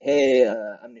Hey,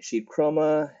 I'm Nasheed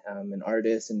Chroma. I'm an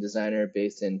artist and designer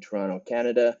based in Toronto,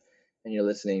 Canada, and you're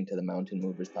listening to the Mountain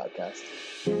Movers podcast.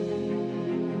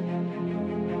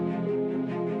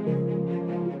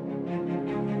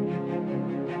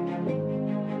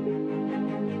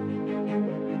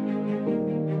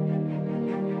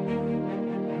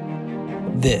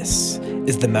 This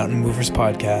is the Mountain Movers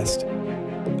Podcast,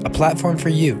 a platform for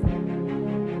you,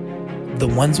 the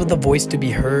ones with a voice to be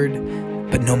heard,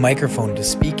 but no microphone to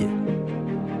speak it.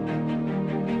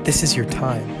 This is your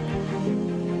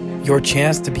time, your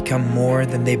chance to become more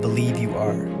than they believe you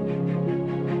are,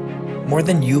 more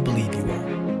than you believe you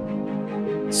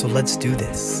are. So let's do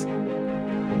this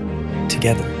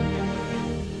together.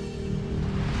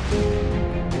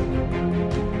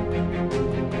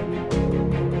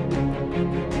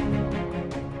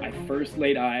 First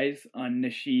laid eyes on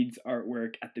Nasheed's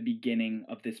artwork at the beginning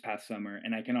of this past summer,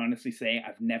 and I can honestly say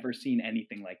I've never seen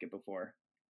anything like it before.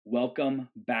 Welcome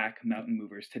back, Mountain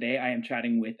Movers. Today I am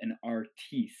chatting with an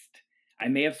artiste. I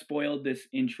may have spoiled this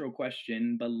intro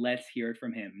question, but let's hear it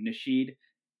from him. Nasheed,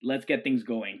 let's get things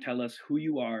going. Tell us who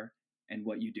you are and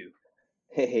what you do.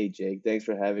 Hey, Jake, thanks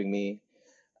for having me.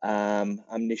 I'm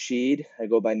Nasheed. I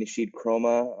go by Nasheed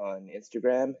Chroma on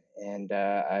Instagram, and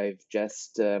I've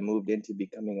just moved into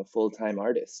becoming a full-time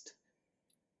artist.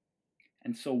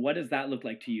 And so, what does that look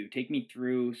like to you? Take me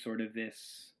through sort of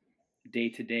this day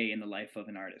to day in the life of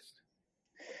an artist.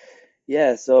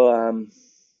 Yeah, so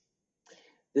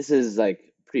this is like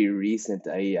pretty recent.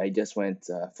 I just went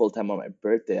full-time on my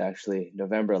birthday, actually,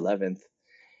 November 11th,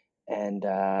 and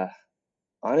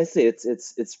honestly,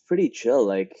 it's pretty chill.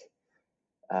 Like,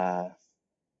 uh,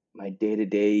 my day to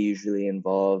day usually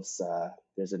involves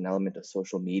there's an element of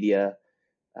social media,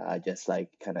 just like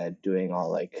kind of doing all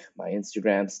like my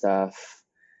Instagram stuff.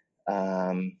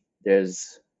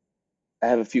 There's I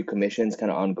have a few commissions kind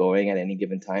of ongoing at any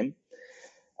given time.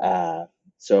 Uh,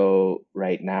 so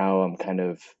right now I'm kind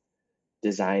of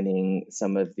designing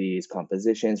some of these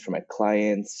compositions for my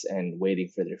clients and waiting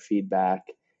for their feedback.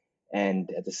 And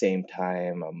at the same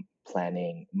time, I'm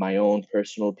planning my own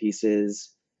personal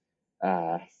pieces.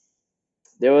 Uh,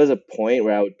 there was a point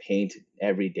where I would paint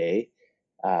every day.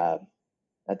 Uh,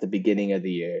 at the beginning of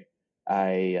the year,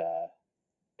 I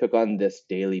took on this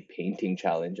daily painting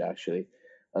challenge, actually.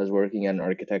 I was working at an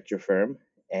architecture firm,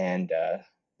 and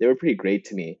they were pretty great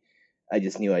to me. I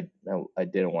just knew I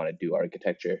didn't want to do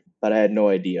architecture, but I had no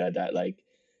idea that like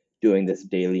doing this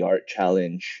daily art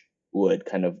challenge would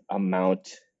kind of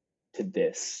amount to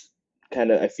this.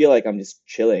 Kind of, I feel like I'm just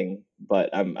chilling, but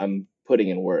I'm putting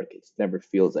in work. It never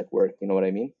feels like work. You know what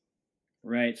I mean?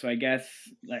 Right. So I guess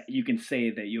you can say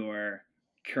that you're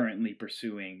currently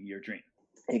pursuing your dream.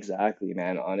 Exactly,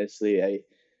 man. Honestly,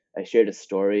 I shared a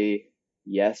story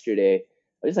yesterday.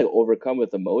 I was just like overcome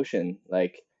with emotion,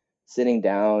 like sitting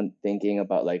down thinking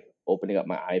about like opening up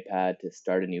my iPad to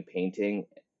start a new painting,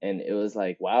 and it was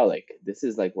like, wow, like this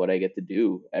is like what I get to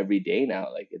do every day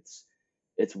now. Like it's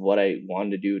what I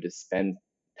want to do to spend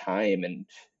time, and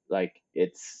like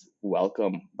it's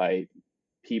welcome by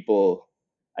people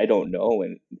I don't know,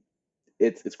 and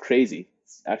it's crazy.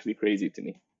 It's actually crazy to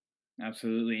me.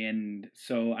 Absolutely. And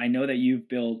so I know that you've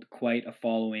built quite a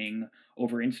following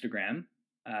over Instagram.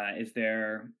 Is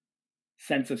there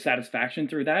sense of satisfaction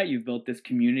through that? You've built this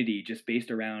community just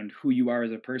based around who you are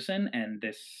as a person and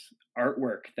this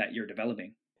artwork that you're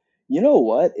developing. You know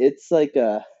what? It's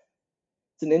an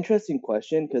interesting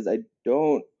question because I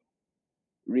don't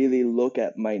really look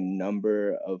at my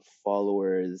number of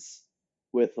followers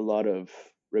with a lot of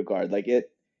regard. Like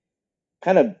it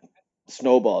kind of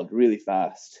snowballed really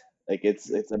fast. Like it's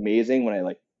amazing when I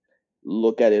like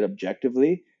look at it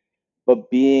objectively, but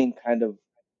being kind of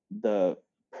the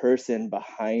person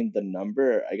behind the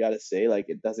number, I gotta say, like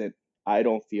I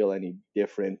don't feel any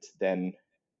different than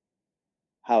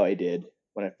how I did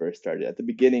when I first started. At the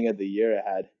beginning of the year, I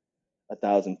had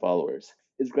 1,000 followers.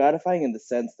 It's gratifying in the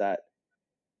sense that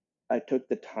I took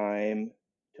the time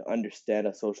to understand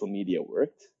how social media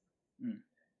worked Mm.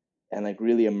 and like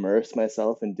really immerse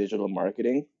myself in digital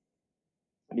marketing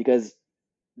because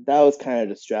that was kind of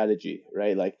the strategy,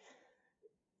 right? Like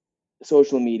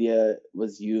social media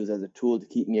was used as a tool to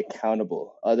keep me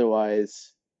accountable.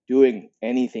 Otherwise, doing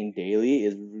anything daily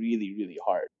is really, really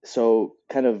hard. So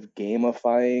kind of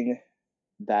gamifying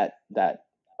that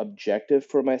objective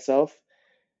for myself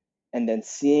and then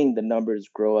seeing the numbers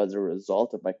grow as a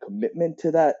result of my commitment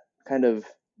to that kind of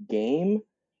game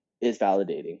is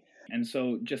validating. And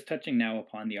so, just touching now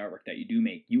upon the artwork that you do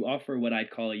make, you offer what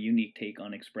I'd call a unique take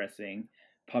on expressing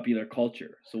popular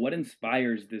culture. So, what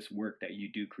inspires this work that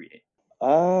you do create?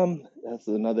 That's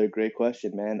another great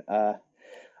question, man.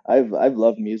 I've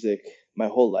loved music my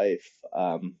whole life.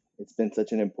 It's been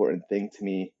such an important thing to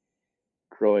me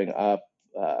growing up.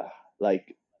 Uh,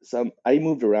 like I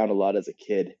moved around a lot as a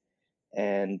kid,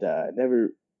 and never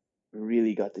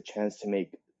really got the chance to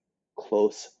make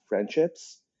close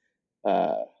friendships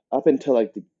uh, up until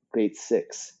like the grade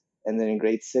six. And then in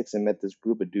grade six, I met this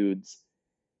group of dudes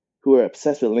who were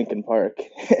obsessed with Linkin Park,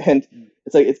 and Mm.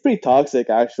 it's pretty toxic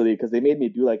actually because they made me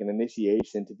do like an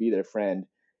initiation to be their friend,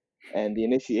 and the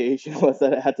initiation was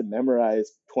that I had to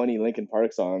memorize 20 Linkin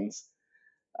Park songs.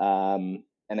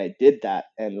 And I did that,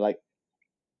 and like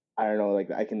I don't know,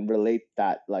 like I can relate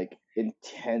that like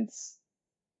intense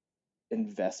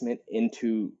investment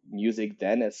into music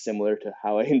then as similar to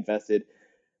how I invested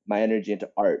my energy into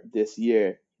art this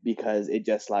year because it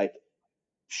just like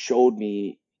showed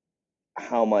me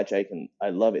how much I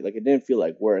love it. Like it didn't feel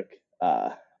like work.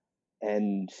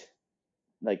 And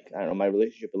like I don't know, my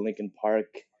relationship with Linkin Park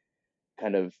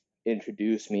kind of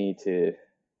introduced me to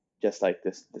just like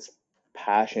this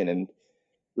passion. And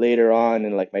later on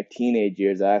in like my teenage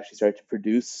years, I actually started to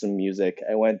produce some music.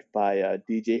 I went by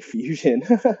DJ Fusion.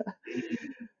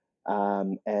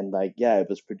 And like yeah, I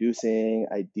was producing.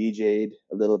 I DJ'd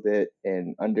a little bit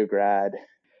in undergrad.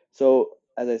 So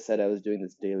as I said, I was doing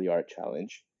this daily art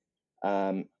challenge.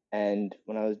 And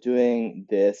when I was doing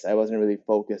this, I wasn't really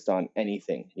focused on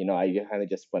anything. You know, I kind of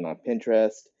just went on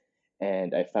Pinterest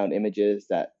and I found images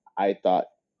that I thought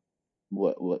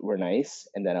were nice,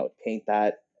 and then I would paint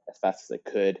that as fast as I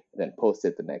could, and then post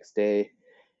it the next day.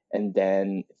 And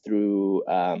then through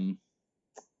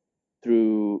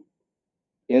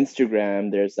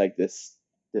Instagram, there's like this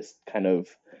kind of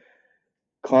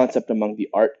concept among the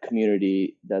art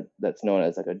community that's known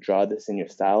as like a draw this in your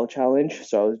style challenge.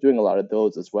 So I was doing a lot of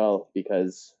those as well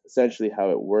because essentially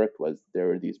how it worked was there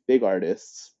were these big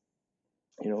artists,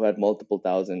 you know, who had multiple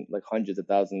thousand, like hundreds of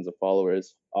thousands of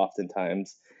followers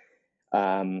oftentimes.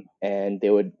 And they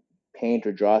would paint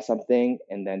or draw something,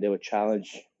 and then they would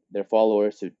challenge their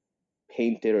followers to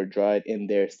paint it or draw it in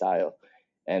their style.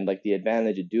 And like the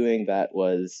advantage of doing that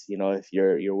was, you know, if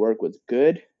your work was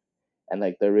good and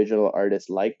like the original artist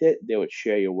liked it, they would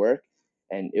share your work,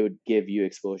 and it would give you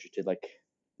exposure to like,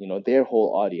 you know, their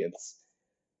whole audience.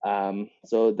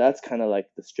 So that's kind of like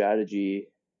the strategy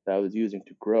that I was using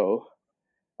to grow.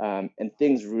 And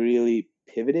things really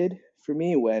pivoted for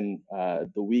me when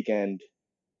the weekend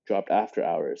dropped After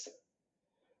Hours,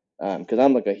 because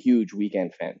I'm like a huge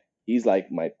weekend fan. He's like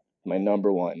my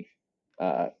number one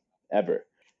uh, ever.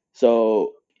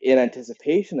 So in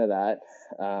anticipation of that,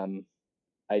 um,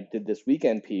 I did this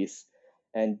weekend piece,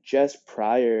 and just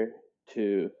prior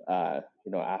to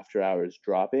you know, After Hours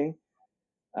dropping,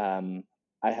 um,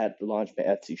 I had launched my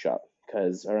Etsy shop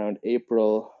because around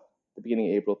April, the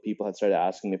beginning of April, people had started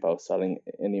asking me if I was selling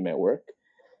any of my work,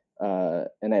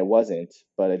 and I wasn't,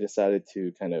 but I decided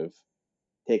to kind of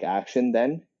take action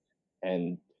then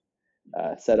and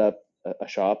set up a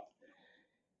shop.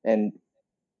 And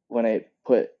when I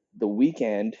put the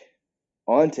weekend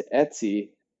onto Etsy,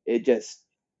 it just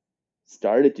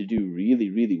started to do really,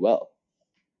 really well.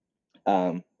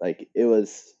 Like it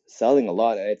was selling a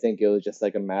lot, and I think it was just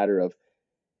like a matter of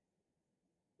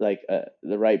like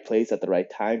the right place at the right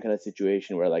time kind of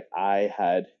situation where like I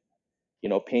had, you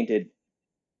know, painted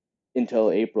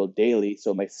until April daily,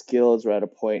 so my skills were at a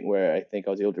point where I think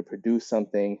I was able to produce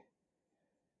something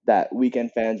that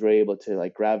weekend fans were able to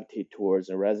like gravitate towards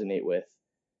and resonate with.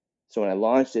 So when I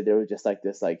launched it, there was just like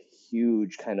this like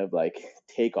huge kind of like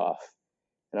takeoff,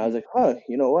 and I was Mm. like, huh,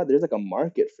 you know what? There's like a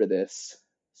market for this. Mm.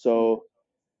 So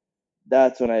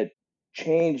that's when I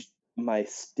changed my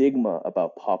stigma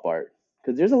about pop art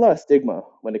because there's a lot of stigma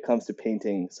when it comes to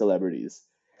painting celebrities.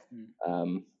 Mm.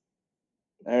 Um,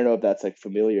 I don't know if that's like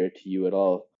familiar to you at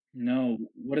all. No,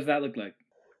 what does that look like?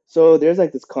 So there's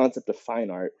like this concept of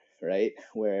fine art, right?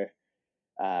 Where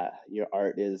your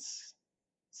art is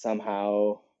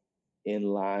somehow in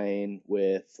line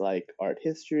with like art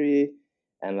history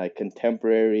and like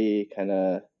contemporary kind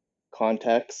of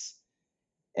context,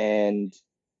 and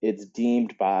it's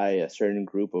deemed by a certain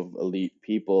group of elite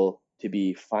people to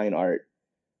be fine art.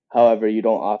 However, you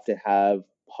don't often have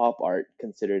pop art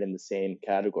considered in the same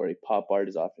category. Pop art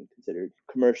is often considered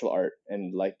commercial art,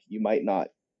 and like you might not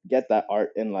get that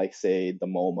art in like say the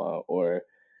MoMA or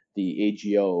the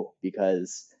AGO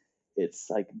because it's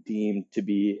like deemed to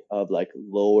be of like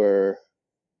lower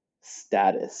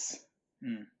status.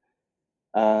 Mm.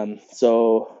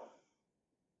 So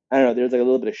I don't know. There's like a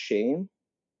little bit of shame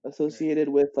Right. associated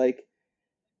with like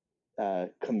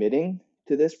committing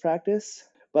to this practice.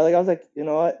 But like I was like, you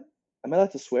know what? Am I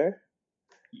allowed to swear?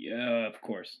 Yeah, of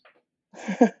course.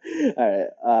 All right.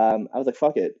 I was like,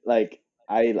 fuck it. Like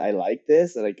I like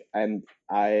this. Like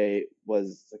I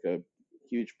was like a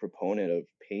huge proponent of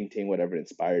painting whatever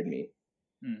inspired me.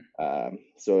 Mm,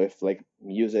 So if like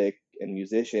music and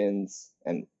musicians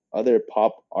and other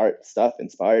pop art stuff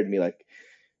inspired me, like,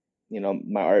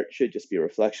 my art should just be a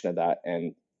reflection of that.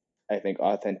 And I think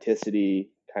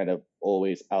authenticity kind of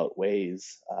always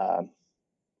outweighs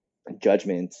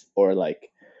judgment or like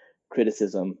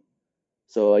criticism.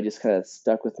 So I just kind of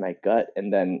stuck with my gut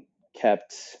and then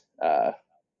kept,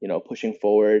 pushing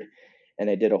forward. And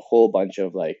I did a whole bunch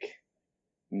of like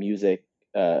music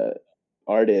uh,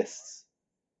 artists.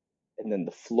 And then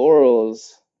the florals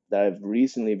that I've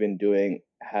recently been doing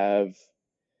have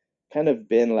kind of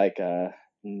been like a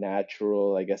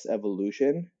natural, I guess,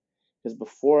 evolution. Because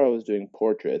before I was doing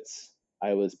portraits,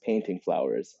 I was painting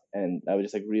flowers and I was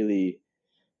just like really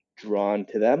drawn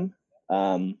to them.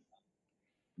 Um,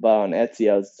 but on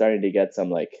Etsy, I was starting to get some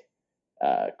like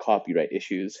copyright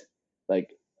issues. Like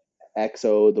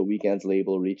EXO, the Weeknd's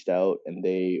label, reached out and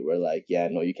they were like, "Yeah,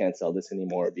 no, you can't sell this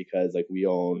anymore because like we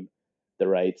own the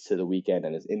rights to the Weeknd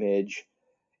and his image."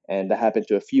 And that happened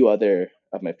to a few other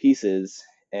of my pieces.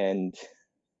 And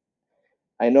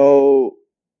I know,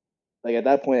 like at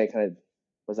that point, I kind of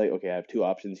was like, okay, I have two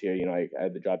options here. I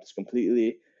either drop this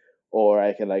completely, or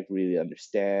I can like really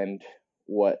understand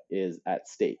what is at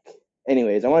stake.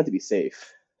 Anyways, I wanted to be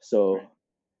safe, so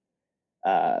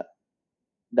right. uh,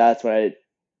 that's when I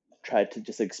tried to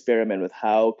just experiment with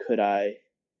how could I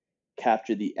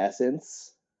capture the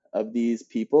essence of these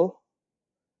people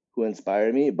who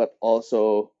inspire me, but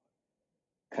also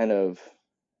kind of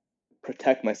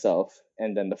protect myself.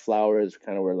 And then the flowers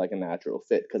kind of were like a natural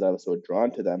fit because I was so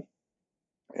drawn to them.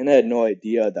 And I had no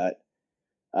idea that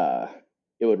uh,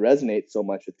 it would resonate so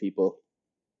much with people.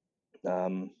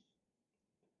 Um,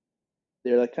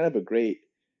 they're like kind of a great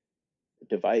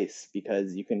device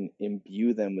because you can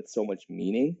imbue them with so much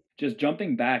meaning. Just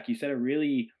jumping back, you said a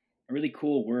really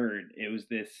cool word. It was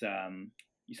this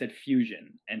you said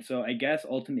fusion. And so I guess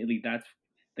ultimately that's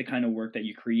the kind of work that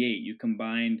you create. You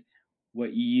combined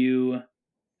what you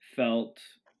felt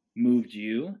moved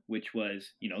you, which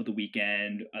was, The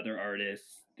Weeknd, other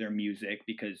artists, their music,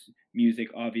 because music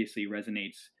obviously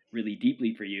resonates really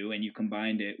deeply for you, and you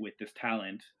combined it with this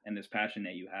talent and this passion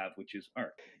that you have, which is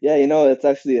art. Yeah, it's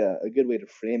actually a good way to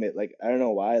frame it. Like, I don't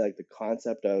know why, like the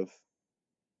concept of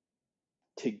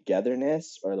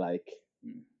togetherness or like,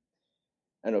 Mm.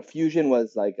 I don't know, fusion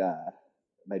was like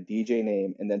my DJ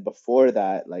name. And then before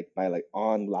that, like my like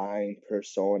online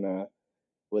persona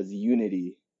was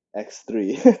Unity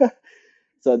X3.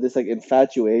 So this like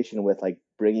infatuation with like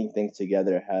bringing things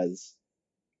together has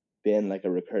been like a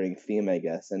recurring theme, I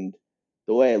guess. And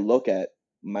the way I look at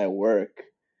my work,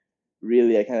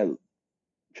 really, I kind of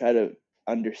try to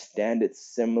understand it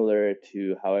similar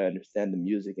to how I understand the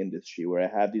music industry, where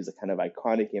I have these kind of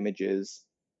iconic images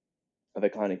of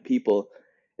iconic people,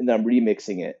 and then I'm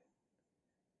remixing it.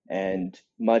 And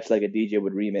much like a DJ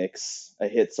would remix a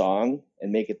hit song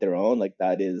and make it their own, like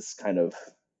that is kind of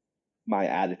my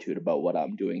attitude about what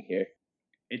I'm doing here.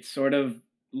 It's sort of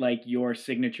like your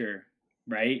signature,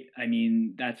 right? I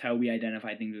mean, that's how we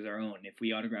identify things as our own. If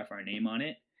we autograph our name on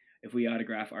it, if we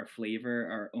autograph our flavor,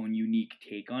 our own unique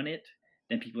take on it,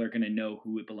 then people are going to know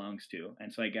who it belongs to.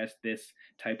 And so I guess this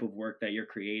type of work that you're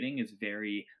creating is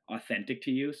very authentic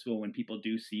to you. So when people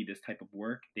do see this type of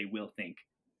work, they will think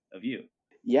of you.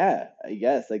 Yeah, I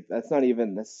guess like that's not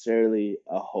even necessarily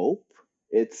a hope.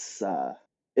 It's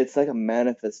like a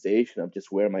manifestation of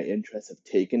just where my interests have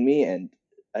taken me, and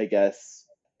I guess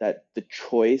that the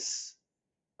choice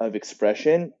of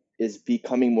expression is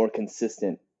becoming more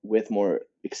consistent with more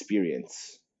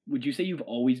experience. Would you say you've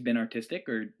always been artistic,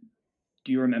 or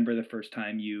do you remember the first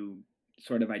time you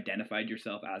sort of identified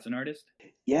yourself as an artist?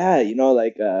 Yeah,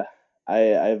 like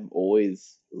I've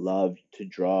always loved to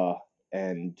draw,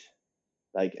 and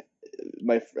like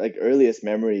my like earliest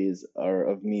memories are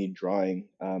of me drawing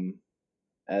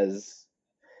as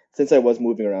since I was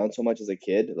moving around so much as a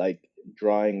kid, like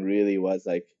drawing really was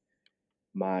like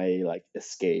my like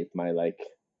escape, my like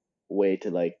way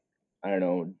to like, I don't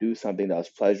know, do something that was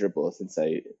pleasurable since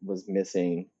I was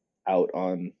missing out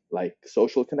on like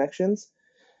social connections.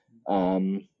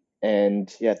 Um, and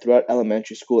yeah, throughout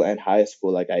elementary school and high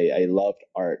school, like I loved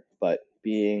art, but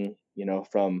being,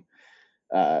 from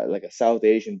like a South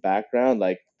Asian background,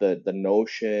 like the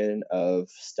notion of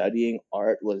studying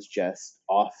art was just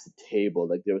off the table.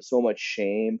 Like there was so much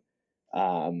shame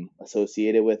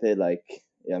associated with it. Like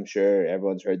I'm sure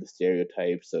everyone's heard the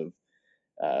stereotypes of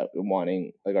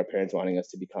wanting like our parents wanting us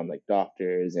to become like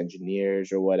doctors,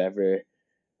 engineers, or whatever.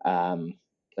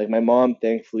 Like my mom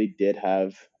thankfully did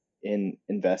have an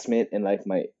investment in like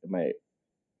my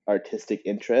artistic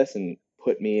interests and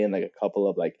put me in like a couple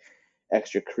of like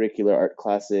extracurricular art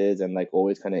classes and like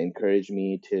always kind of encouraged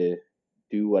me to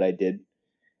do what I did.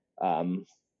 Um,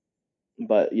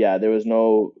 but yeah, there was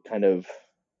no kind of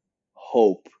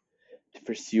hope to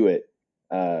pursue it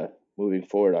uh, moving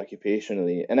forward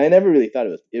occupationally, and I never really thought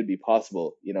it would be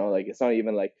possible. You know, like it's not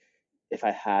even like if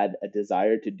I had a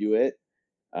desire to do it,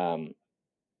 um,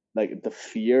 like the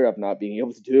fear of not being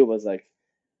able to do it was like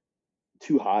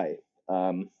too high.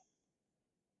 Um,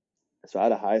 so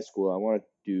out of high school, I wanted to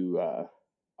do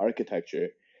architecture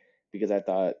because I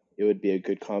thought it would be a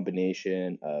good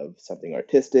combination of something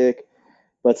artistic,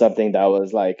 but something that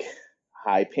was like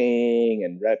high paying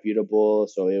and reputable.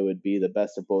 So it would be the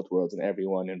best of both worlds and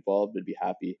everyone involved would be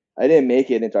happy. I didn't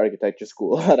make it into architecture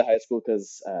school out of high school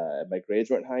because my grades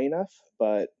weren't high enough,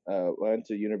 but went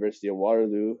to University of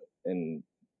Waterloo and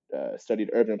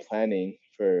studied urban planning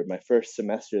for my first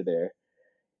semester there.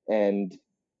 And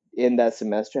in that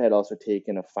semester, I had also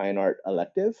taken a fine art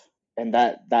elective, and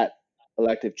that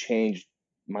elective changed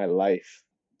my life.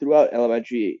 Throughout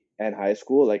elementary and high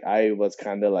school, like I was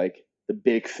kind of like the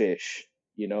big fish,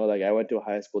 you know, like I went to a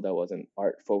high school that wasn't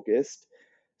art focused.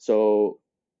 So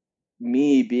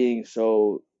me being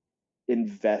so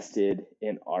invested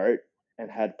in art and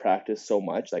had practiced so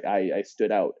much, like I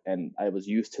stood out and I was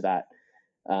used to that.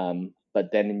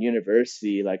 But then in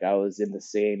university, like I was in the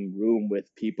same room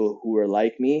with people who were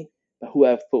like me, but who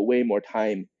have put way more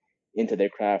time into their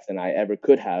craft than I ever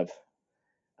could have.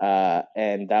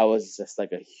 And that was just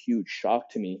like a huge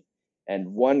shock to me.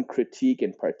 And one critique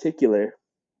in particular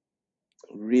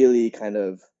really kind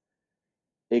of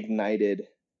ignited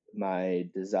my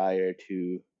desire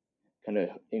to kind of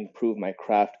improve my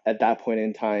craft at that point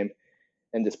in time.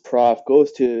 And this prof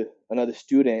goes to another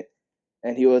student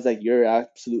and he was like, "You're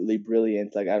absolutely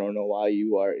brilliant. Like, I don't know why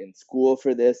you are in school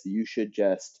for this. You should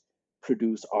just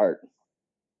produce art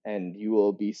and you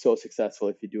will be so successful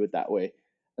if you do it that way."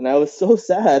 And I was so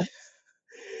sad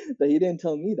that he didn't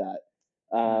tell me that.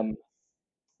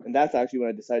 And that's actually when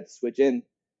I decided to switch in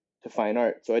to fine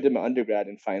art. So I did my undergrad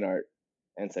in fine art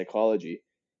and psychology.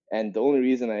 And the only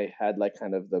reason I had like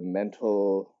kind of the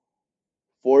mental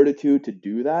fortitude to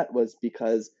do that was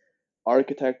because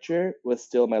architecture was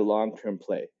still my long-term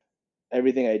play.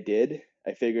 Everything I did,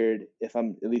 I figured if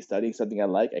I'm at least studying something I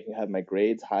like, I can have my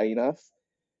grades high enough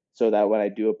so that when I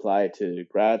do apply to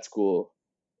grad school,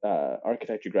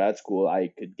 architecture grad school,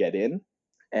 I could get in.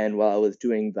 And while I was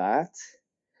doing that,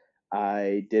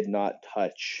 I did not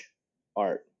touch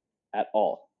art at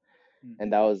all.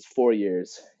 And that was 4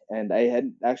 years. And I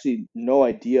had actually no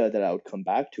idea that I would come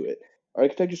back to it.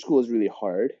 Architecture school is really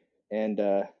hard. And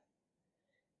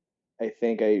I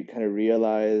think I kind of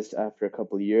realized after a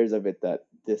couple of years of it that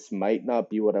this might not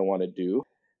be what I want to do.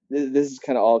 This is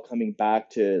kind of all coming back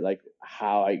to like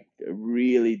how I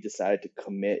really decided to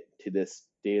commit to this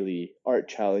daily art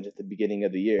challenge at the beginning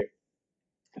of the year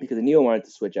because I knew I wanted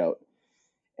to switch out.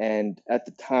 And at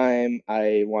the time,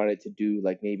 I wanted to do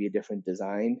like maybe a different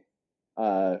design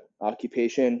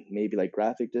occupation, maybe like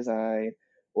graphic design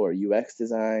or UX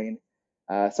design,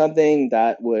 something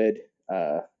that would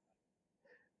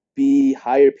be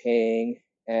higher paying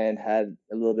and had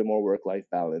a little bit more work-life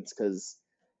balance. Because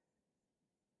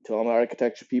to all my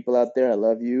architecture people out there, I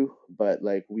love you, but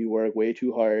like we work way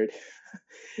too hard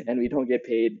and we don't get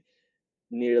paid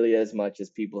nearly as much as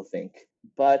people think.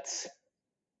 But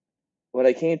when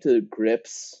I came to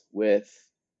grips with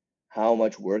how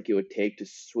much work it would take to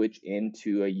switch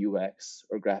into a UX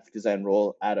or graphic design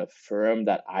role at a firm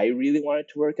that I really wanted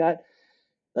to work at,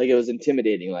 like it was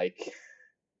intimidating. Like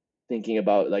thinking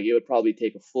about like it would probably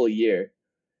take a full year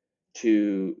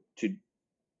to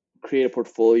create a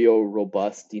portfolio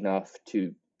robust enough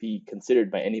to be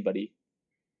considered by anybody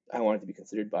I wanted to be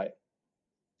considered by.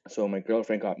 So my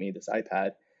girlfriend got me this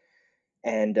iPad,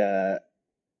 and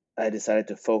I decided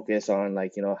to focus on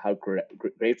like how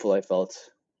grateful I felt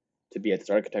to be at this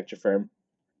architecture firm.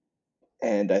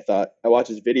 And I thought I watched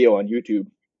this video on YouTube.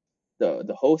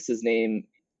 The host is named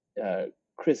uh,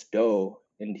 Chris Do,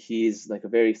 and he's like a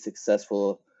very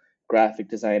successful graphic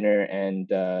designer and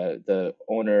the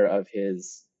owner of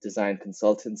his design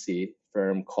consultancy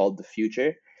firm called The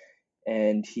Future.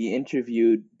 And he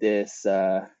interviewed this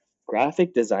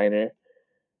graphic designer.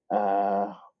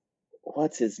 Uh,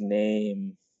 what's his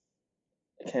name?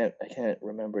 I can't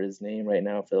remember his name right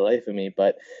now for the life of me.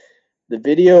 But the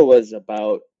video was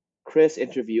about Chris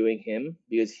interviewing him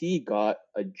because he got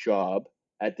a job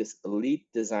at this elite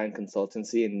design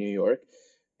consultancy in New York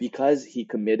because he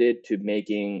committed to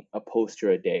making a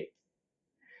poster a day.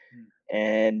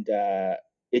 And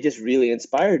it just really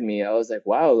inspired me. I was like,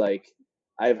 wow, like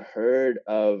I've heard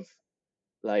of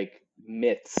like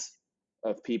myths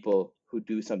of people who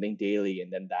do something daily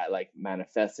and then that like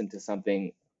manifests into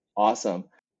something awesome.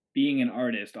 Being an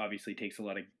artist obviously takes a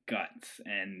lot of guts,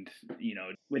 and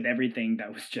with everything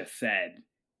that was just said,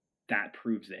 that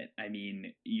proves it. I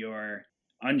mean, you're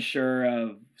unsure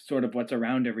of sort of what's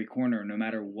around every corner, no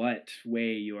matter what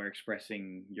way you are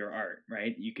expressing your art,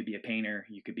 right? You could be a painter,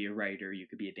 you could be a writer, you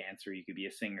could be a dancer, you could be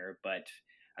a singer, but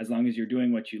as long as you're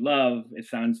doing what you love, it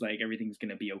sounds like everything's going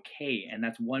to be okay. And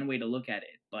that's one way to look at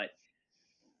it. But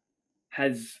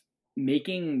has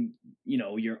making,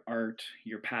 your art,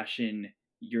 your passion,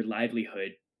 your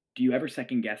livelihood, do you ever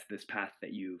second guess this path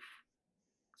that you've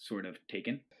sort of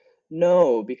taken?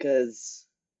 No, because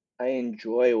I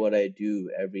enjoy what I do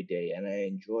every day and I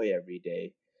enjoy every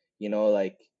day.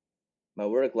 Like my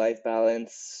work-life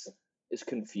balance is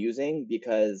confusing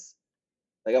because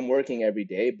like I'm working every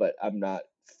day, but I'm not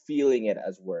feeling it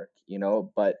as work.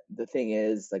 But the thing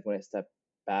is, like when I step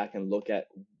back and look at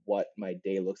what my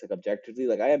day looks like objectively,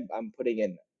 like I'm putting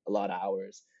in a lot of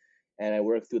hours and I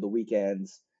work through the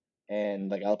weekends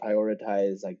and like I'll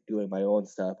prioritize like doing my own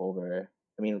stuff over.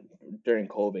 I mean, during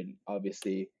COVID,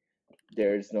 obviously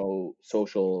there's no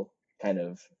social kind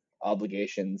of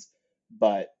obligations.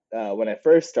 But when I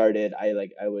first started, I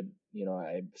would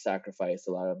I sacrificed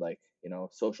a lot of like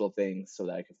social things so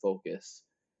that I could focus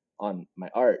on my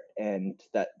art, and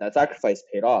that sacrifice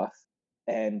paid off,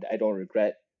 and I don't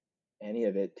regret any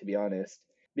of it, to be honest,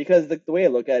 because the way I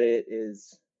look at it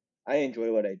is I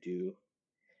enjoy what I do,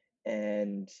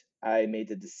 and I made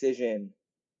the decision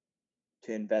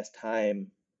to invest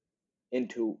time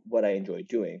into what I enjoy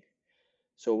doing.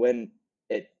 So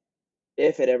it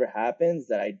if it ever happens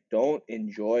that I don't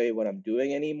enjoy what I'm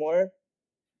doing anymore,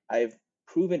 I've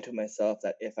proven to myself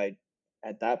that if I,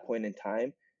 at that point in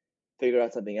time, figure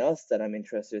out something else that I'm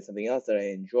interested in, something else that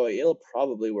I enjoy, it'll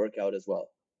probably work out as well.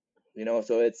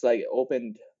 So it's like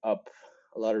opened up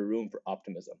a lot of room for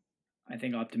optimism. I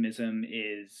think optimism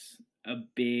is a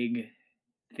big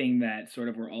thing that sort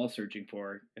of we're all searching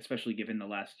for, especially given the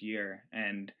last year.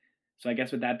 And so, I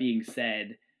guess with that being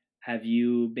said, have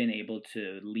you been able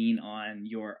to lean on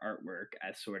your artwork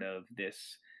as sort of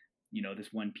this, this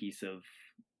one piece of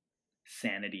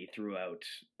sanity throughout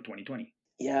 2020?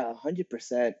 Yeah,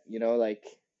 100%. Like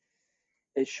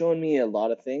it's shown me a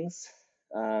lot of things.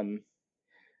 Um,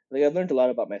 like I've learned a lot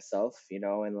about myself,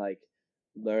 and like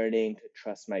learning to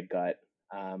trust my gut,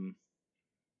 um,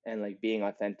 and like being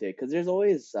authentic. Because there's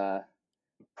always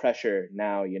pressure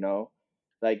now,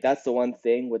 like that's the one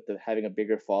thing with the having a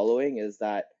bigger following is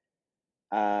that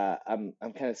I'm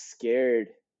kind of scared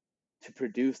to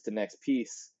produce the next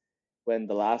piece when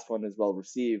the last one is well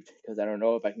received because I don't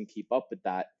know if I can keep up with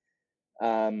that.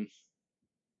 Um,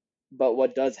 but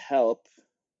what does help,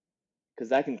 because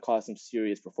that can cause some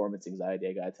serious performance anxiety,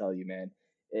 I gotta tell you, man.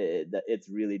 It's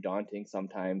really daunting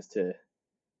sometimes to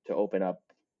open up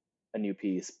a new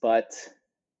piece. But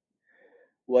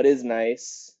what is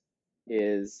nice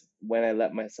is when I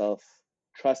let myself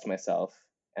trust myself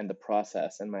and the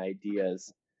process and my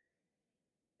ideas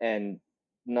and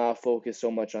not focus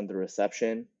so much on the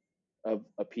reception of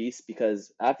a piece,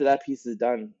 because after that piece is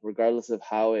done, regardless of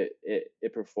how it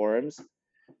performs,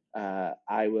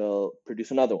 I will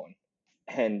produce another one.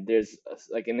 And there's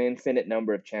like an infinite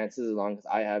number of chances as long as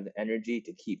I have the energy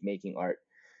to keep making art.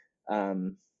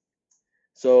 Um,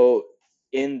 so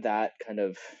in that kind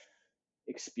of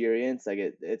experience, like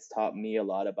it's taught me a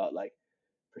lot about like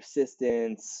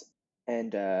persistence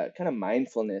and kind of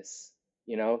mindfulness,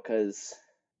 because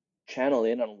channel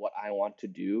in on what I want to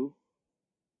do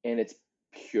and its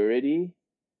purity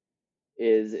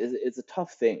is a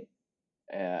tough thing,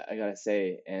 I gotta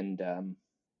say, and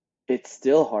it's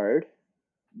still hard,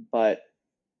 but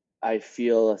I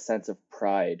feel a sense of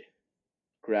pride,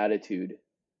 gratitude,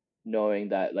 knowing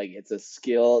that like it's a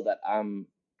skill that I'm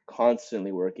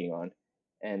constantly working on,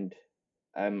 and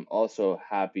I'm also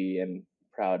happy and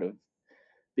proud of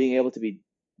being able to be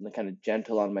like, kind of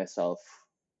gentle on myself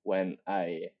when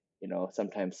I,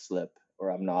 sometimes slip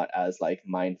or I'm not as like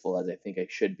mindful as I think I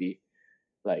should be.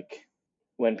 Like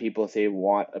when people say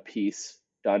want a piece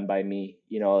done by me,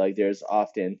 like there's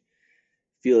often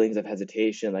feelings of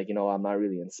hesitation, like, I'm not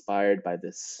really inspired by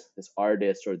this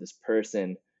artist or this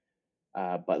person,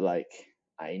 but like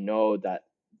I know that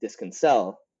this can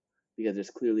sell because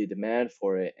there's clearly demand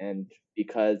for it, and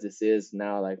because this is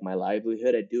now like my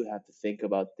livelihood, I do have to think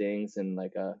about things in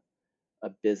like a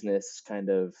business kind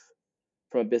of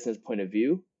from a business point of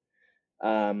view.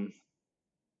 Um,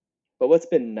 but what's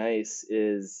been nice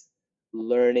is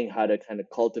learning how to kind of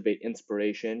cultivate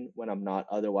inspiration when I'm not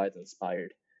otherwise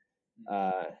inspired.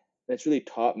 Uh, it's really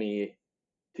taught me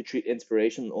to treat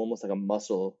inspiration almost like a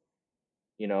muscle,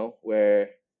 where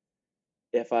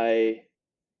if I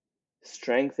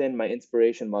strengthen my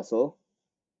inspiration muscle,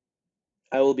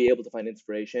 I will be able to find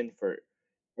inspiration for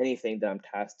anything that I'm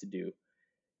tasked to do.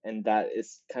 And that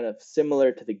is kind of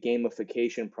similar to the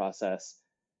gamification process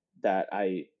that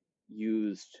I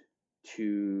used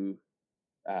to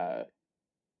uh,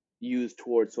 use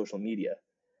towards social media.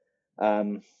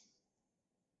 Um,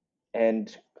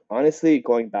 and honestly,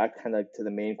 going back kind of to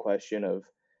the main question of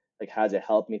like, has it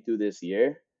helped me through this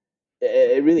year?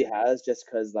 It really has, just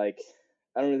because like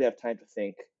I don't really have time to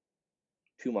think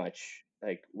too much.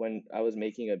 Like when I was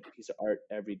making a piece of art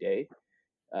every day,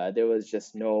 there was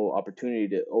just no opportunity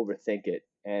to overthink it.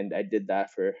 And I did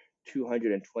that for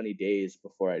 220 days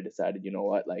before I decided, you know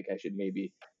what, like I should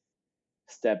maybe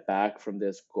step back from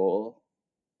this goal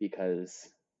because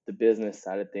the business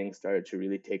side of things started to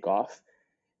really take off.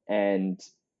 And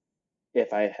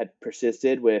if I had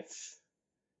persisted with,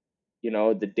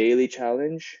 the daily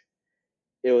challenge,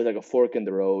 it was like a fork in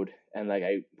the road. And like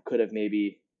I could have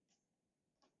maybe,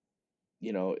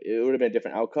 it would have been a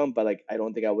different outcome, but like I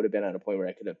don't think I would have been at a point where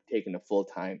I could have taken a full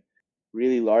time.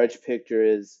 Really large picture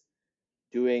is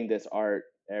doing this art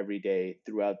every day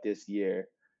throughout this year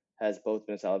has both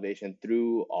been salvation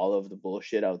through all of the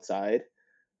bullshit outside,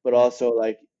 but also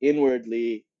like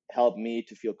inwardly helped me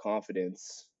to feel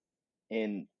confidence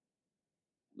in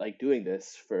like doing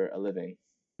this for a living.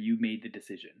 You made the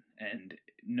decision, and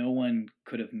no one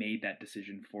could have made that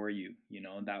decision for you.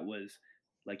 That was,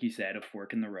 like you said, a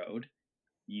fork in the road.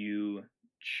 You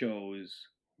chose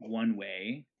one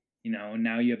way.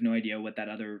 Now you have no idea what that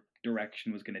other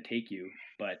direction was going to take you,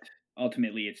 but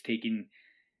ultimately it's taken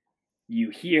you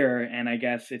here. And I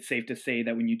guess it's safe to say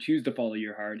that when you choose to follow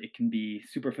your heart, it can be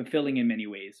super fulfilling in many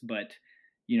ways. But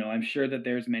I'm sure that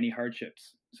there's many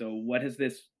hardships. So what has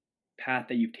this path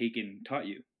that you've taken taught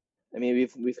you? I mean,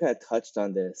 we've kind of touched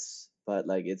on this, but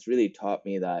like it's really taught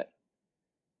me that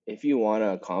if you want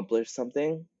to accomplish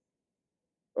something,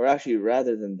 or actually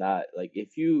rather than that, like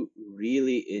if you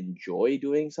really enjoy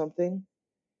doing something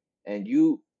and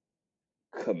you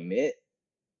commit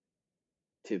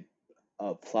to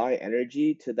apply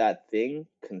energy to that thing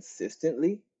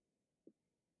consistently,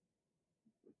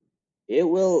 it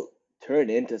will turn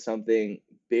into something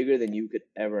bigger than you could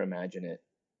ever imagine it.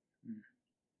 Mm.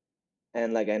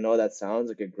 And like I know that sounds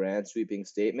like a grand sweeping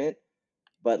statement,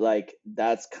 but like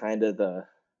that's kind of the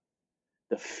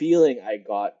feeling I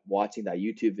got watching that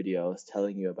YouTube video I was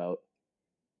telling you about.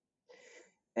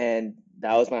 And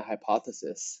that was my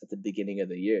hypothesis at the beginning of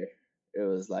the year. It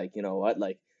was like, you know what,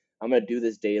 like I'm gonna do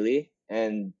this daily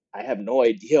and I have no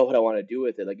idea what I want to do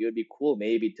with it. Like it would be cool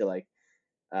maybe to like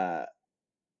uh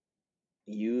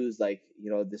use like,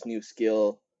 this new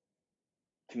skill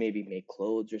to maybe make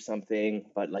clothes or something,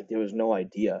 but like there was no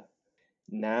idea.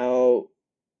 Now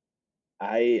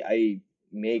I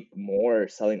make more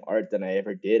selling art than I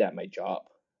ever did at my job.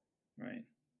 Right.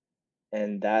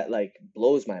 And that like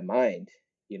blows my mind,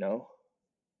 you know?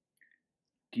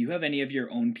 Do you have any of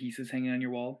your own pieces hanging on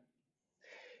your wall?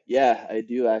 Yeah, I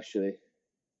do actually.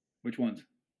 Which ones?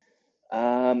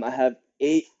 I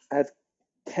have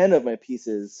 10 of my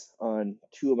pieces on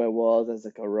two of my walls as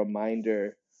like a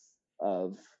reminder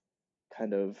of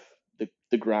kind of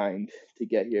the grind to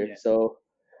get here. Yeah. So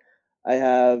I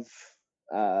have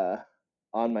uh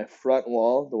on my front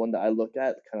wall, the one that I look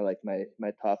at, kind of like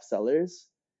my top sellers,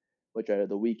 which are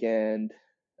The Weeknd,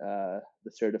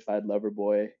 the Certified Lover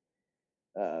Boy,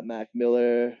 Mac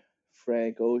Miller,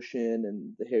 Frank Ocean,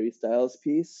 and the Harry Styles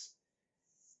piece.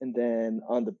 And then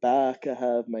on the back, I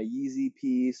have my Yeezy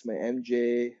piece, my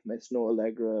MJ, my Snow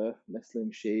Allegra, my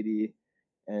Slim Shady,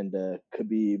 and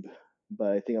Khabib.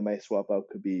 But I think I might swap out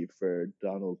Khabib for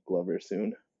Donald Glover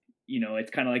soon.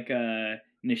 It's kind of like a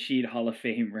Nasheed Hall of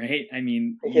Fame, right? I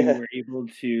mean, you Yeah, were able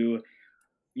to,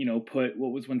 put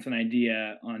what was once an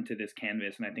idea onto this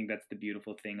canvas. And I think that's the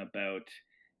beautiful thing about,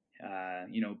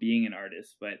 being an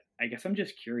artist. But I guess I'm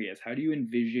just curious, how do you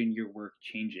envision your work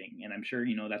changing? And I'm sure,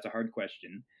 that's a hard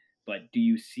question, but do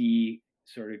you see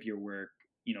sort of your work,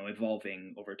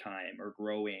 evolving over time or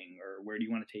growing, or where do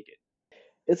you want to take it?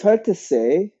 it's hard to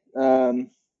say.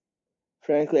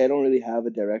 Frankly, I don't really have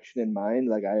a direction in mind.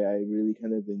 Like I really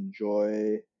kind of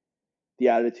enjoy the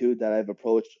attitude that I've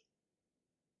approached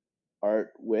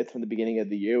art with from the beginning of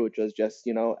the year, which was just,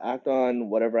 act on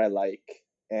whatever I like.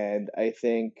 And I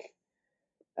think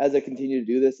as I continue to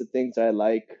do this, the things I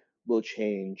like will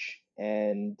change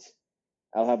and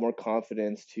I'll have more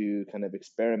confidence to kind of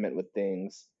experiment with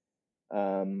things.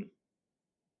 Um,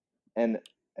 and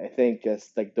I think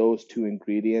just like those two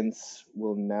ingredients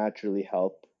will naturally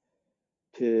help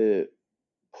to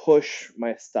push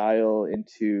my style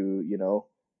into,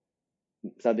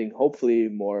 something hopefully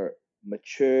more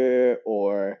mature,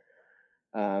 or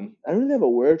I don't really have a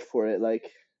word for it.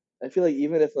 Like, I feel like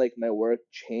even if like my work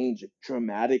changed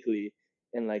dramatically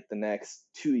in like the next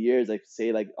 2 years, like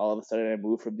say like all of a sudden I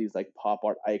move from these like pop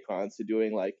art icons to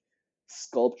doing like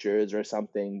sculptures or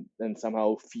something, and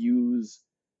somehow fuse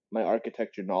my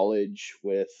architecture knowledge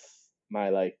with my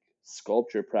like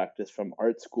sculpture practice from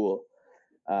art school,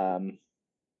 um,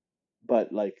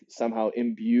 but like somehow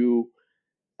imbue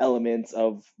elements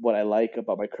of what I like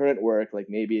about my current work. Like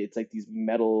maybe it's like these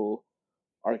metal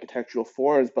architectural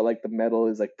forms, but like the metal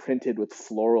is like printed with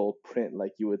floral print,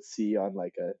 like you would see on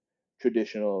like a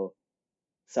traditional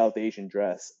South Asian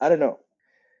dress. I don't know.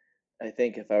 I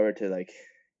think if I were to like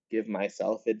give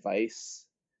myself advice,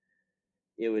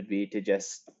 it would be to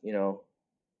just,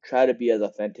 try to be as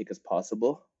authentic as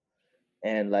possible.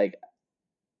 And like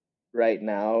right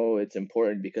now, it's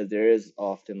important because there is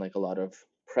often like a lot of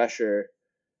pressure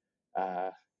uh,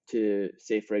 to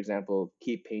say, for example,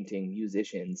 keep painting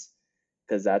musicians,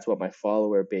 because that's what my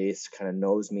follower base kind of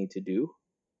knows me to do.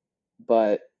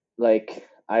 But like,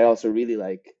 I also really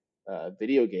like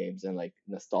video games and like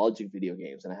nostalgic video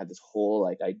games, and I had this whole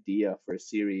like idea for a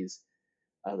series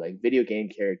of like video game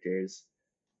characters.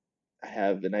 I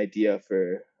have an idea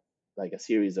for like a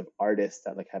series of artists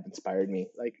that like have inspired me,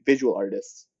 like visual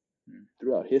artists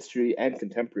throughout history and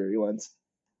contemporary ones,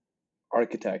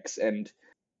 architects. And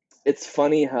it's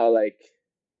funny how like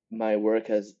my work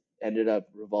has ended up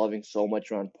revolving so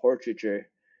much around portraiture.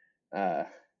 Uh,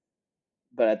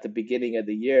 but at the beginning of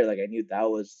the year, like I knew that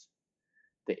was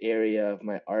the area of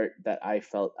my art that I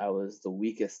felt I was the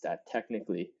weakest at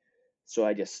technically. So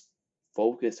I just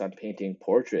focused on painting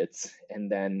portraits, and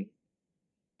then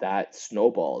that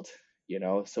snowballed,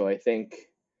 So I think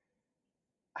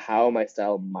how my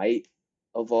style might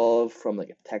evolve from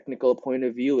like a technical point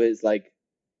of view is like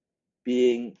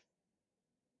being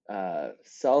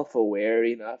self-aware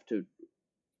enough to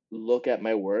look at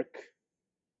my work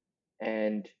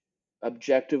and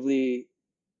objectively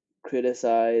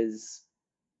criticize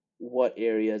what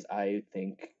areas I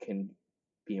think can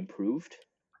be improved,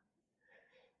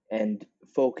 and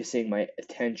focusing my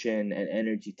attention and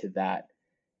energy to that.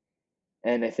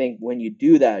 And I think when you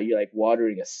do that, you're like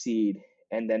watering a seed,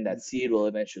 and then that seed will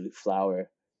eventually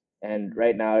flower. And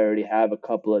right now, I already have a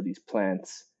couple of these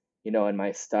plants, and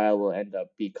my style will end up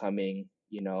becoming,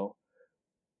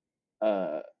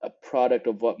 a product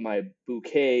of what my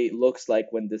bouquet looks like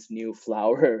when this new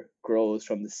flower grows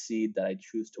from the seed that I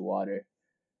choose to water.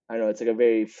 I know it's like a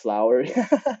very flowery, I like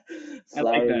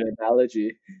flowery that.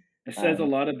 analogy. It says a Um,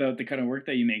 lot about the kind of work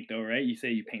that you make, though, right? You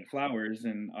say you paint flowers,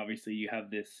 and obviously you have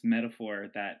this metaphor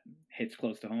that hits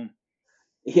close to home.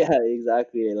 yeah,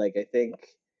 exactly. Like I think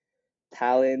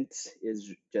talent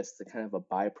is just the kind of a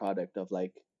byproduct of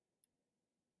like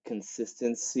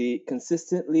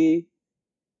consistently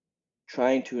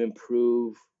trying to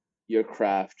improve your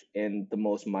craft in the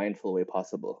most mindful way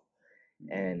possible.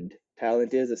 And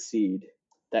talent is a seed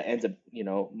that ends up,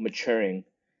 maturing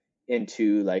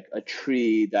into like a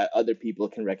tree that other people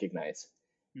can recognize.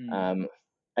 Mm. Um,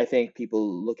 I think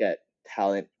people look at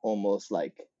talent almost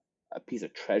like a piece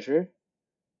of treasure,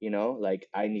 like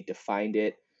I need to find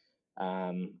it.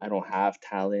 I don't have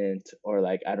talent, or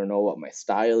like I don't know what my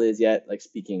style is yet, like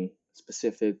speaking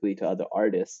specifically to other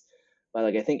artists. But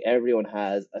like I think everyone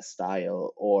has a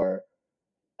style or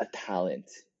a talent,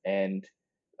 and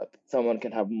someone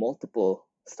can have multiple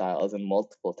styles and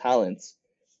multiple talents,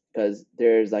 because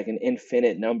there's like an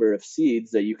infinite number of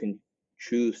seeds that you can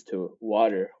choose to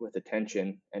water with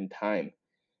attention and time.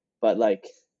 But like,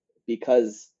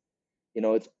 because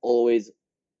it's always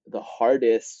the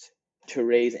hardest to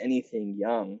raise anything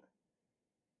young,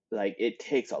 like it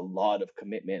takes a lot of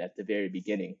commitment at the very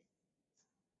beginning.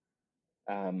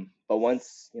 But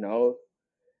once your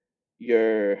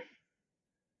your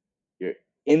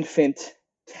infant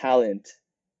talent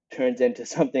turns into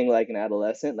something like an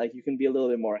adolescent, like you can be a little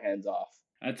bit more hands off.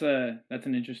 That's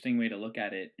an interesting way to look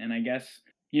at it. And I guess,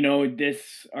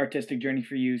 this artistic journey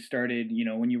for you started,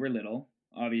 when you were little.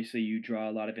 Obviously, you draw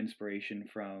a lot of inspiration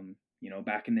from,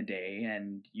 back in the day.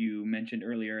 And you mentioned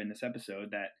earlier in this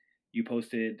episode that you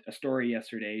posted a story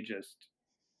yesterday, just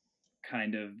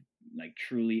kind of like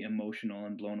truly emotional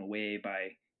and blown away by,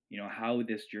 how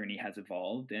this journey has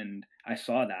evolved. And I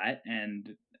saw that, and,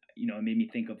 it made me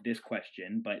think of this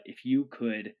question. But if you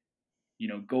could,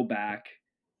 go back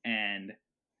and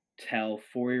tell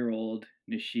 4-year-old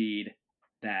Nasheed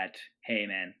that, hey,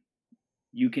 man,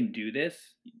 you can do this.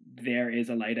 There is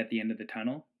a light at the end of the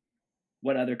tunnel.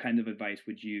 What other kind of advice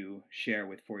would you share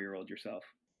with 4-year-old yourself?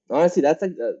 Honestly, that's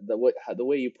like the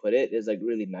way you put it is like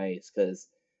really nice because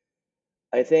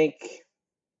I think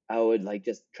I would like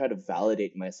just try to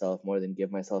validate myself more than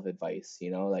give myself advice,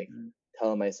 like Mm,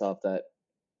 telling myself that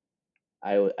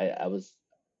I was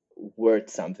worth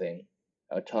something.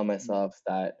 I would tell mm, myself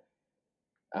that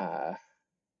uh,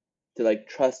 to like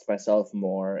trust myself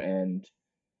more and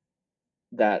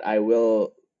that I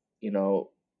will, you know,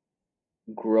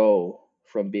 grow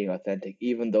from being authentic,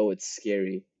 even though it's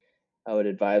scary. I would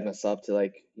advise myself to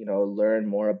like, learn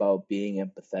more about being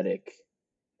empathetic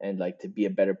and like to be a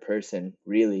better person,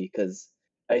 really, because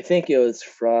I think it was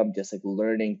from just like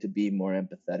learning to be more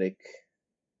empathetic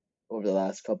over the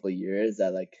last couple of years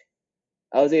that like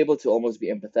I was able to almost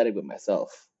be empathetic with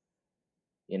myself,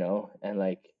 and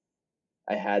like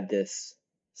I had this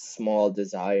small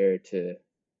desire to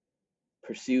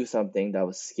pursue something that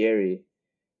was scary.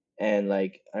 And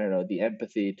like, I don't know, the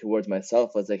empathy towards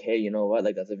myself was like, hey, you know what?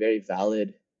 Like, that's a very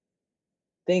valid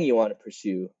thing you want to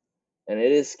pursue. And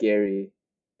it is scary,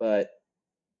 but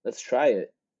let's try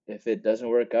it. If it doesn't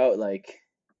work out, like,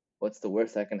 what's the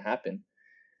worst that can happen?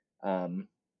 Um,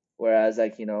 Whereas,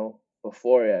 like,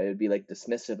 before it would be like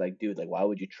dismissive, like, dude, like, why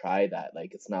would you try that?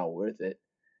 Like, it's not worth it.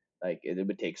 Like, it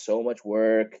would take so much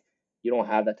work. You don't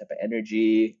have that type of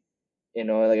energy,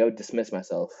 like, I would dismiss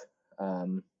myself.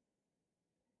 Um,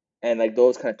 and like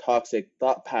those kind of toxic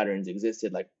thought patterns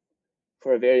existed like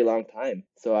for a very long time.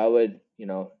 So I would,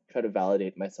 try to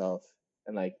validate myself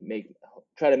and like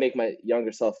try to make my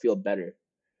younger self feel better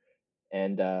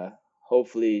and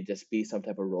hopefully just be some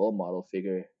type of role model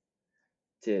figure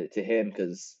to him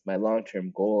because my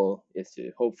long-term goal is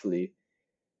to hopefully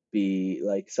be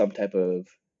like some type of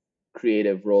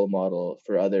creative role model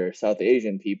for other South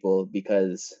Asian people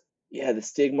because yeah, the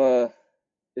stigma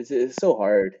is so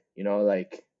hard,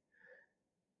 like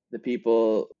the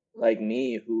people like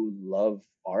me who love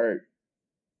art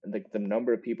and like the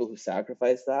number of people who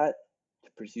sacrifice that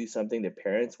to pursue something their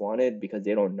parents wanted because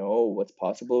they don't know what's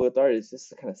possible with art is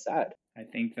just kind of sad. I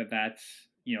think that that's,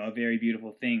 a very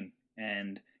beautiful thing,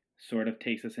 and sort of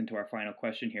takes us into our final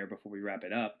question here before we wrap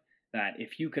it up. That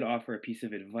if you could offer a piece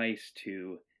of advice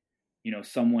to,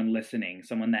 someone listening,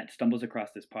 someone that stumbles across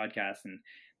this podcast and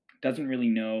doesn't really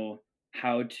know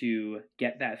how to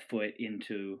get that foot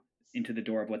into the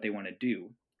door of what they want to do,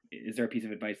 is there a piece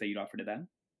of advice that you'd offer to them?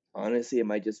 Honestly, it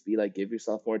might just be like give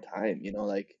yourself more time,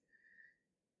 like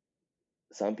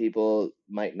some people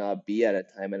might not be at a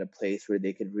time and a place where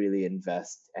they could really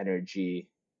invest energy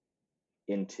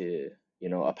into,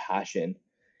 a passion,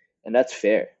 and that's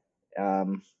fair.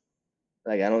 Um,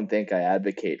 like I don't think I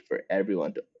advocate for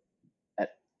everyone to at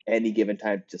any given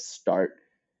time to start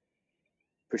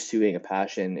pursuing a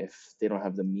passion if they don't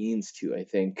have the means to. I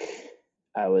think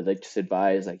I would like to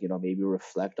advise, like, maybe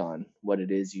reflect on what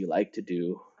it is you like to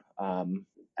do.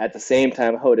 At the same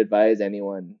time, I would advise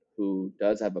anyone who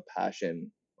does have a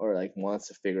passion or like wants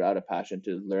to figure out a passion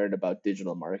to learn about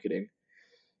digital marketing.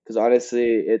 Because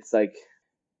honestly, it's like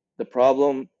the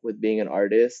problem with being an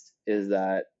artist is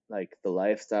that like the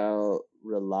lifestyle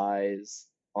relies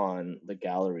on the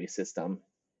gallery system,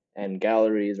 and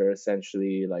galleries are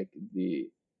essentially like the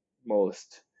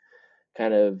most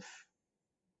kind of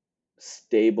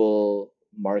stable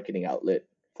marketing outlet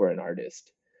for an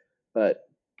artist. But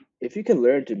if you can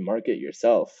learn to market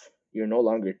yourself, you're no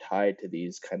longer tied to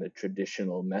these kind of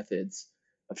traditional methods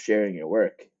of sharing your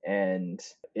work. And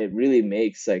it really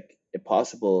makes like it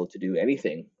possible to do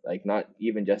anything, like not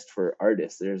even just for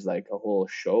artists. There's like a whole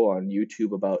show on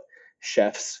YouTube about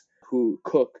chefs who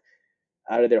cook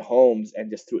out of their homes and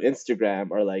just through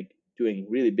Instagram are like doing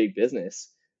really big business.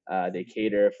 They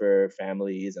cater for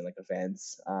families and like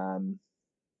events.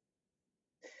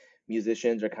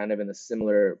 Musicians are kind of in a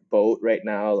similar boat right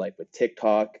now, like with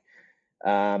TikTok.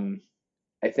 Um,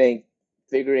 I think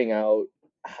figuring out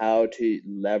how to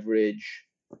leverage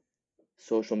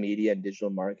social media and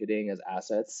digital marketing as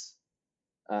assets,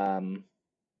 um,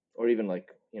 or even like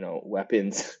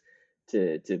weapons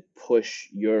to push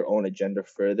your own agenda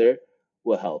further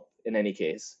will help in any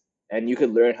case. And you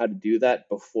could learn how to do that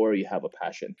before you have a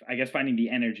passion. I guess finding the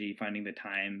energy, finding the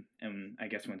time, and I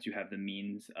guess once you have the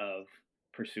means of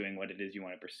pursuing what it is you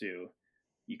want to pursue,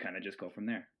 you kind of just go from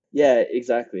there. Yeah,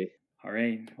 exactly. All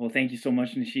right. Well, thank you so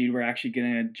much, Nasheed. We're actually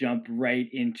going to jump right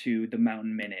into the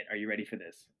Mountain Minute. Are you ready for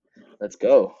this? Let's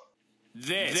go.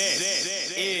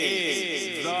 This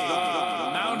is the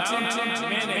Mountain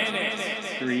Minute.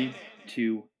 3,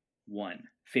 2, 1.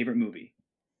 Favorite movie?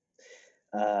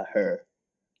 Her.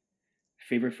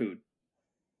 Favorite food?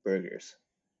 Burgers.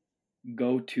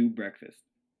 Go-to breakfast?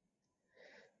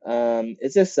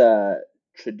 It's just a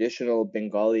traditional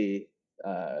Bengali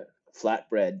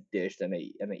flatbread dish, and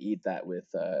I eat that with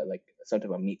like some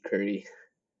type of meat curry.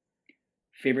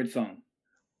 Favorite song?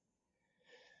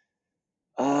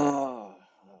 Oh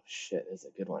shit, that's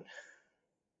a good one.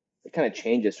 It kind of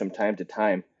changes from time to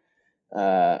time.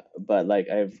 But like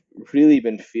I've really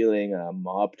been feeling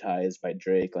Mob Ties by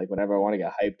Drake. Like whenever I want to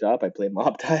get hyped up, I play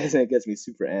Mob Ties and it gets me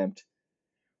super amped.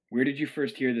 Where did you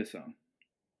first hear this song?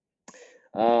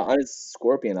 On his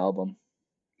Scorpion album.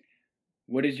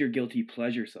 What is your guilty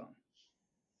pleasure song?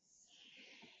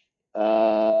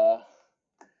 Uh,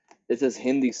 it's this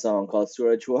Hindi song called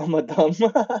Suraj Hua Madam.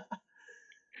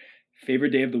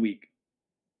 Favorite day of the week?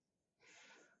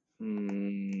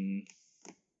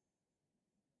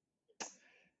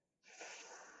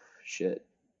 Shit.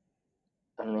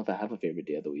 I don't know if I have a favorite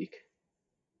day of the week.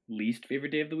 Least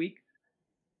favorite day of the week?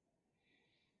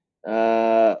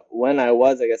 When I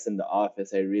was, I guess, in the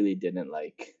office, I really didn't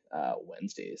like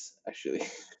Wednesdays, actually.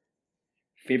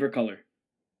 Favorite color?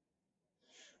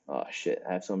 Oh shit,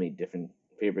 I have so many different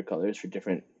favorite colors for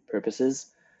different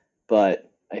purposes,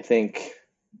 but I think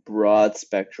broad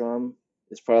spectrum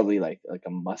is probably like a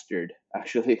mustard,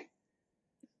 actually.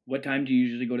 What time do you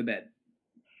usually go to bed?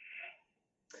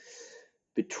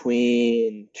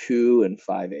 Between 2 and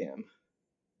 5 a.m.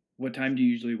 What time do you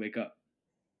usually wake up?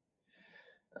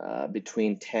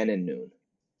 Between 10 and noon.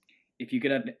 If you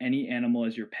could have any animal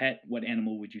as your pet, what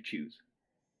animal would you choose?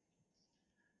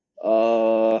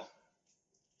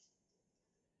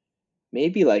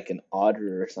 Maybe like an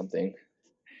otter or something.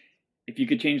 If you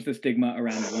could change the stigma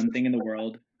around one thing in the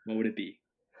world, what would it be?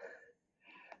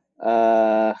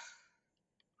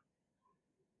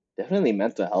 Definitely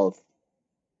mental health.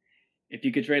 If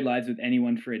you could trade lives with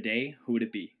anyone for a day, who would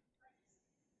it be?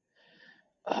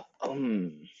 If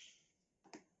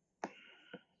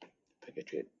I could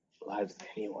trade lives with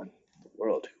anyone in the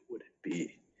world, who would it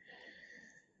be?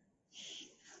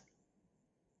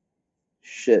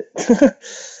 Shit.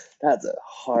 That's a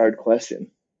hard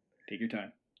question. Take your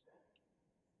time.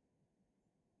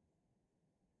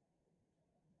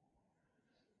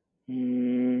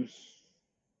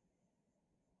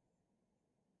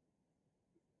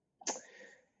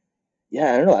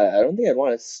 Yeah, I don't know. I don't think I'd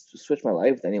want to switch my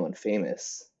life with anyone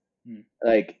famous.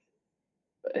 Like,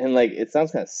 and like it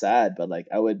sounds kind of sad, but like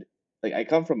I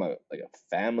come from a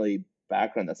family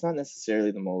background that's not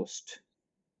necessarily the most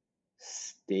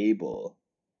stable,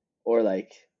 or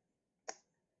like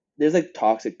there's like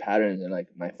toxic patterns in like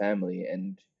my family,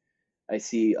 and I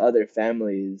see other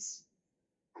families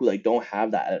who like don't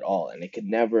have that at all, and I could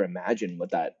never imagine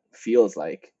what that feels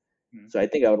like. So I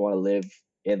think I would want to live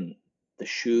in the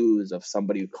shoes of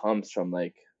somebody who comes from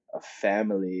like a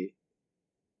family,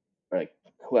 or like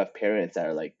who have parents that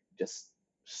are like just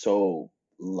so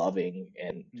loving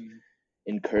and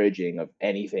encouraging of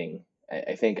anything.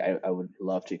 I think I would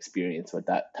love to experience what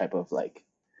that type of like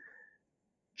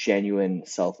genuine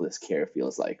selfless care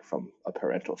feels like from a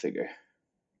parental figure.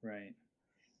 Right.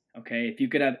 Okay, if you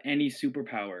could have any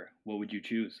superpower, what would you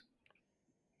choose?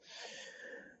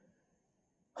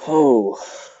 Oh,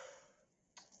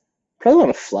 probably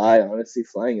want to fly, honestly.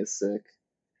 Flying is sick.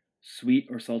 Sweet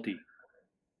or salty?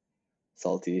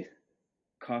 Salty.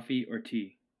 Coffee or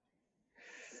tea?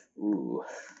 Ooh.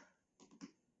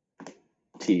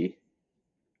 Tea.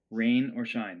 Rain or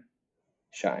shine?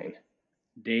 Shine.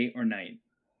 Day or night?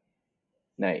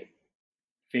 Night.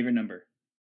 Favorite number?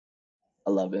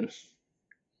 11.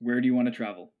 Where do you want to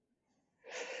travel?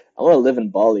 I want to live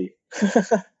in Bali.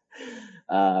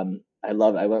 I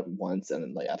went once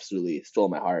and like absolutely stole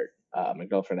my heart. My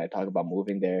girlfriend and I talked about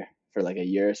moving there for like a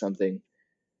year or something.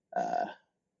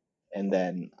 And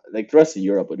then like the rest of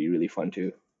Europe would be really fun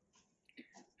too.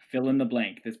 Fill in the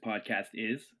blank. This podcast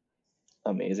is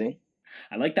amazing.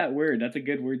 I like that word. That's a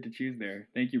good word to choose there.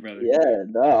 Thank you, brother. Yeah,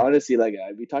 no, honestly, like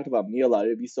we talked about me a lot.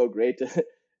 It'd be so great to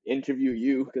interview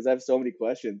you because I have so many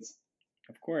questions.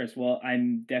 Of course. Well,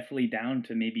 I'm definitely down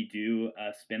to maybe do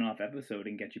a spin-off episode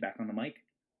and get you back on the mic.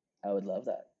 I would love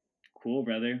that. Cool,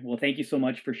 brother. Well, thank you so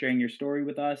much for sharing your story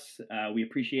with us. We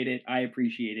appreciate it. I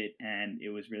appreciate it. And it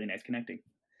was really nice connecting.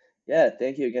 Yeah,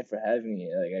 thank you again for having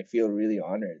me. Like, I feel really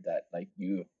honored that like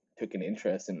you took an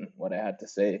interest in what I had to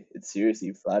say. It's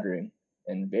seriously flattering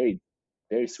and very,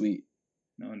 very sweet.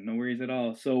 No worries at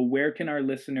all. So where can our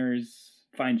listeners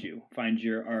find you? Find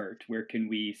your art? Where can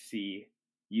we see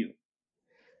you?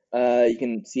 You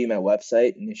can see my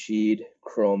website,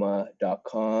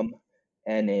 nashidchroma.com,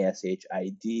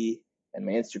 NASHID, and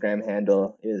my Instagram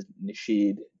handle is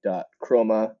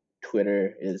nashid.chroma.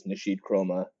 Twitter is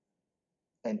nashidchroma,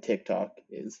 and TikTok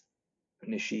is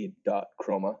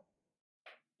nashid.chroma.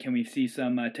 Can we see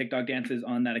some TikTok dances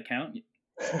on that account?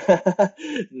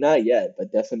 Not yet,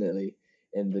 but definitely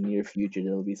in the near future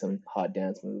there'll be some hot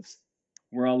dance moves.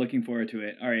 We're all looking forward to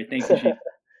it. All right, thanks, Nasheed.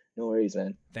 No worries,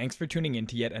 man. Thanks for tuning in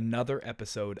to yet another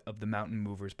episode of the Mountain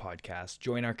Movers Podcast.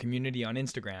 Join our community on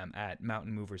Instagram at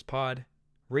Mountain Movers Pod.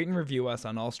 Rate and review us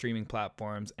on all streaming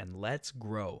platforms, and let's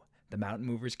grow the Mountain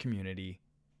Movers community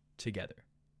together.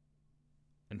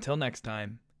 Until next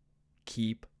time,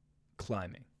 keep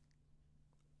climbing.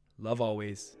 Love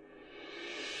always,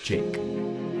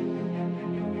 Jake.